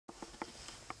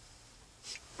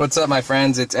What's up, my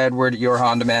friends? It's Edward, your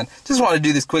Honda man. Just want to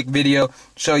do this quick video,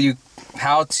 show you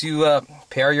how to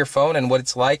pair your phone and what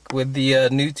it's like with the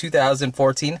new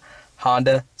 2014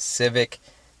 Honda Civic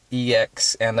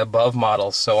EX and above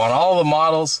models. So on all the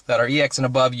models that are EX and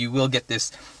above, you will get this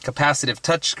capacitive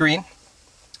touchscreen.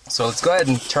 So let's go ahead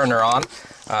and turn her on.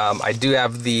 I do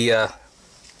have the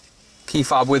key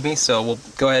fob with me, so we'll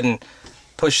go ahead and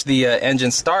push the engine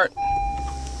start.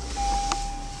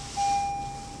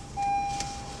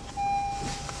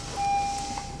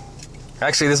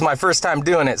 Actually, this is my first time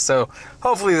doing it, so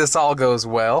hopefully this all goes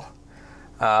well.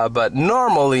 But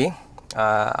normally,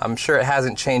 I'm sure it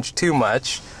hasn't changed too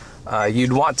much.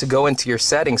 You'd want to go into your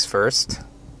settings first,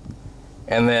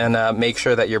 and then make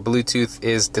sure that your Bluetooth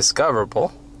is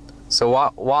discoverable.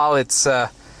 So while it's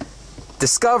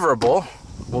discoverable,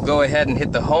 we'll go ahead and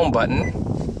hit the home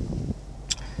button.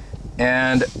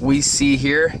 And we see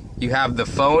here, you have the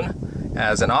phone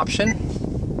as an option.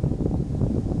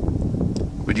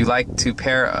 Would you like to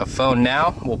pair a phone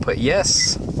now? We'll put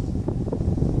yes.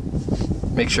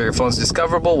 Make sure your phone's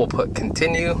discoverable. We'll put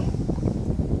continue.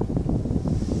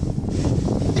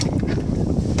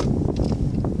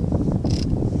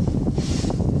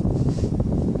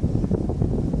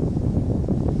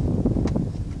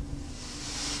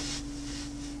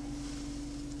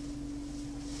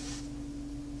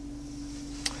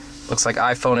 Looks like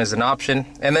iPhone is an option.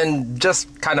 And then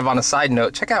just kind of on a side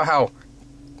note, check out how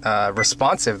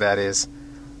responsive that is.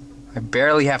 I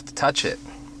barely have to touch it.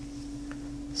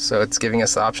 So it's giving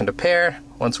us the option to pair.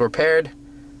 Once we're paired,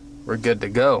 we're good to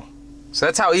go. So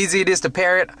that's how easy it is to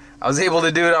pair it. I was able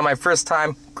to do it on my first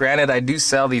time. Granted, I do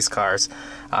sell these cars.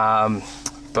 Look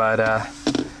at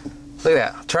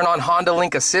that. Turn on Honda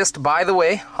Link Assist. By the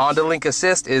way, Honda Link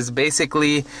Assist is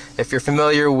basically, if you're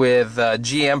familiar with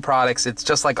GM products, it's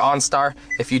just like OnStar.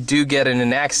 If you do get in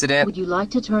an accident... Would you like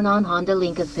to turn on Honda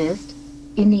Link Assist?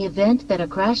 In the event that a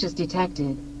crash is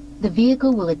detected, the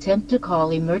vehicle will attempt to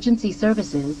call emergency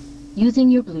services using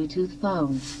your Bluetooth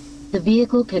phone. The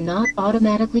vehicle cannot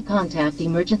automatically contact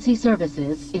emergency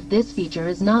services if this feature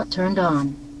is not turned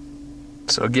on.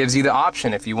 So it gives you the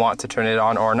option if you want to turn it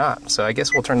on or not. So I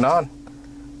guess we'll turn it on.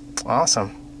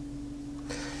 Awesome.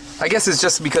 I guess it's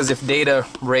just because if data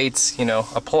rates,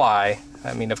 apply,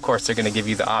 I mean, of course they're going to give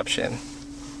you the option.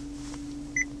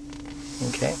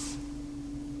 Okay.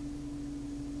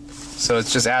 So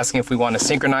it's just asking if we want to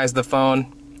synchronize the phone.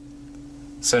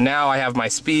 So now I have my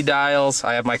speed dials,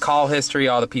 I have my call history,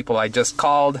 all the people I just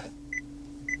called,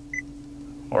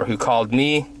 or who called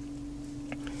me.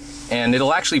 And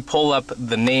it'll actually pull up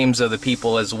the names of the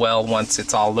people as well once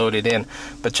it's all loaded in.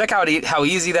 But check out how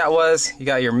easy that was. You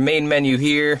got your main menu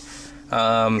here.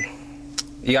 You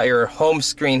got your home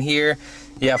screen here.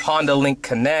 You have Honda Link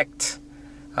Connect.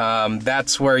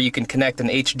 That's where you can connect an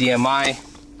HDMI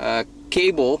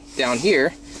cable down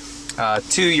here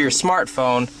to your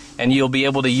smartphone, and you'll be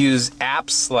able to use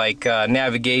apps like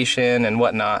navigation and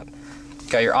whatnot.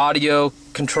 Got your audio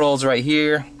controls right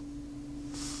here.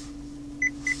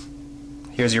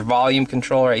 Here's your volume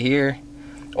control right here,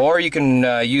 or you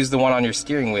can use the one on your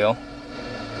steering wheel.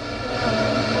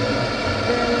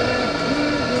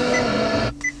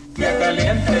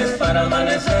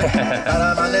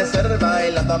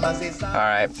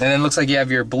 Alright, and then it looks like you have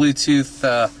your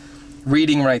Bluetooth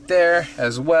reading right there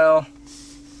as well.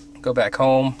 Go back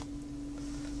home.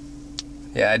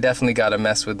 Yeah, I definitely got to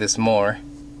mess with this more.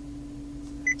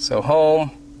 So home.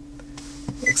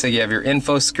 Looks like you have your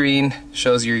info screen,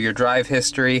 shows you your drive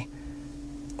history.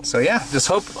 So yeah, just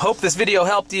hope this video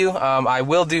helped you. I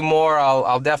will do more.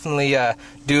 I'll definitely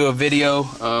do a video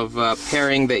of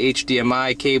pairing the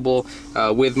HDMI cable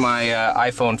with my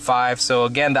iPhone 5. So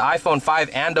again, the iPhone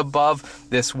 5 and above,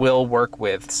 this will work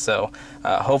with. So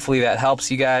hopefully that helps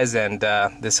you guys, and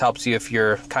this helps you if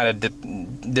you're kind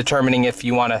of determining if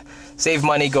you want to save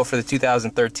money, go for the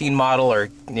 2013 model, or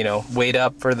wait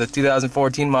up for the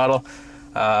 2014 model.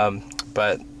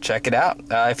 But check it out.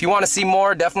 If you want to see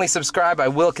more, definitely subscribe. I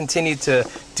will continue to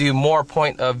do more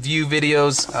point of view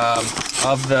videos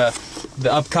of the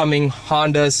upcoming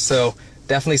Hondas, so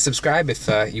definitely subscribe if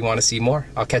you want to see more.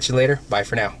 I'll catch you later. Bye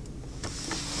for now.